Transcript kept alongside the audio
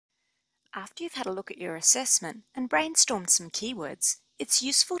After you've had a look at your assessment and brainstormed some keywords, it's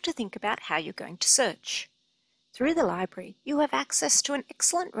useful to think about how you're going to search. Through the library, you have access to an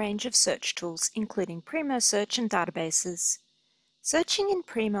excellent range of search tools, including Primo Search and databases. Searching in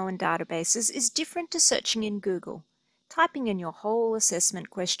Primo and databases is different to searching in Google. Typing in your whole assessment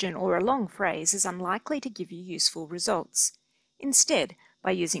question or a long phrase is unlikely to give you useful results. Instead,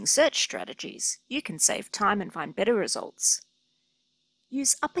 by using search strategies, you can save time and find better results.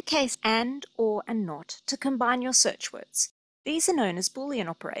 Use uppercase and, or, and not to combine your search words. These are known as Boolean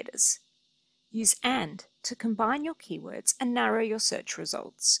operators. Use and to combine your keywords and narrow your search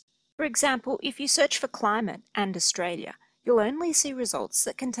results. For example, if you search for climate and Australia, you'll only see results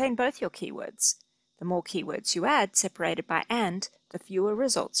that contain both your keywords. The more keywords you add, separated by and, the fewer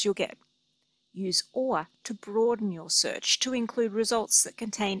results you'll get. Use or to broaden your search to include results that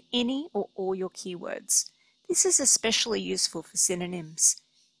contain any or all your keywords. This is especially useful for synonyms.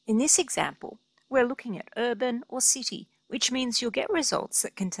 In this example, we're looking at urban or city, which means you'll get results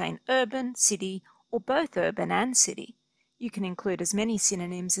that contain urban, city, or both urban and city. You can include as many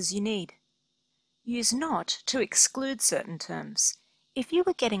synonyms as you need. Use not to exclude certain terms. If you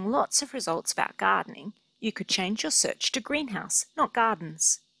were getting lots of results about gardening, you could change your search to greenhouse, not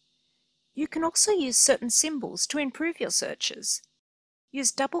gardens. You can also use certain symbols to improve your searches.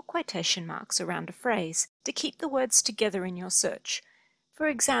 Use double quotation marks around a phrase to keep the words together in your search. For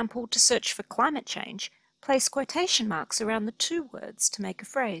example, to search for climate change, place quotation marks around the two words to make a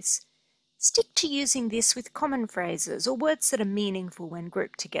phrase. Stick to using this with common phrases or words that are meaningful when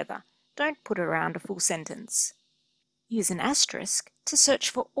grouped together. Don't put around a full sentence. Use an asterisk to search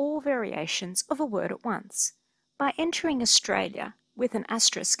for all variations of a word at once. By entering Australia with an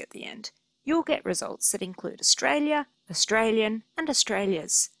asterisk at the end, you'll get results that include Australia, Australian, and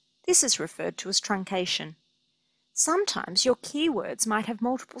Australias. This is referred to as truncation. Sometimes your keywords might have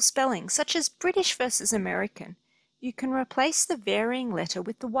multiple spellings, such as British versus American. You can replace the varying letter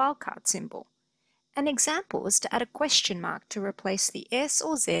with the wildcard symbol. An example is to add a question mark to replace the S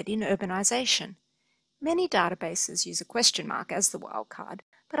or Z in urbanization. Many databases use a question mark as the wildcard,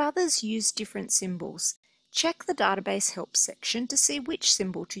 but others use different symbols. Check the database help section to see which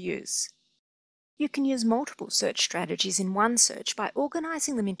symbol to use. You can use multiple search strategies in one search by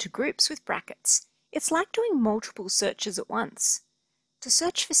organizing them into groups with brackets. It's like doing multiple searches at once. To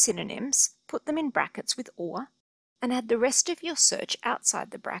search for synonyms, put them in brackets with or, and add the rest of your search outside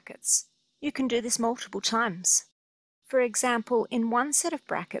the brackets. You can do this multiple times. For example, in one set of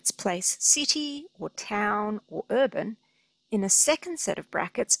brackets, place city or town or urban. In a second set of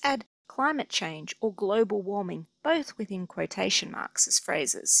brackets, add climate change or global warming, both within quotation marks as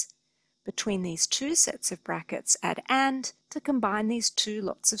phrases. Between these two sets of brackets, add and to combine these two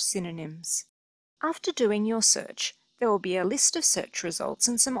lots of synonyms. After doing your search, there will be a list of search results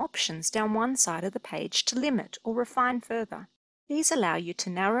and some options down one side of the page to limit or refine further. These allow you to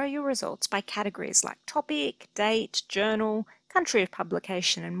narrow your results by categories like topic, date, journal, country of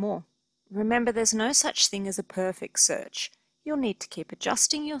publication, and more. Remember, there's no such thing as a perfect search. You'll need to keep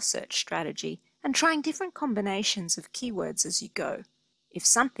adjusting your search strategy and trying different combinations of keywords as you go. If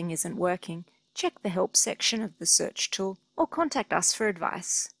something isn't working, check the help section of the search tool or contact us for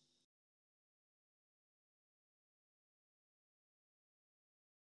advice.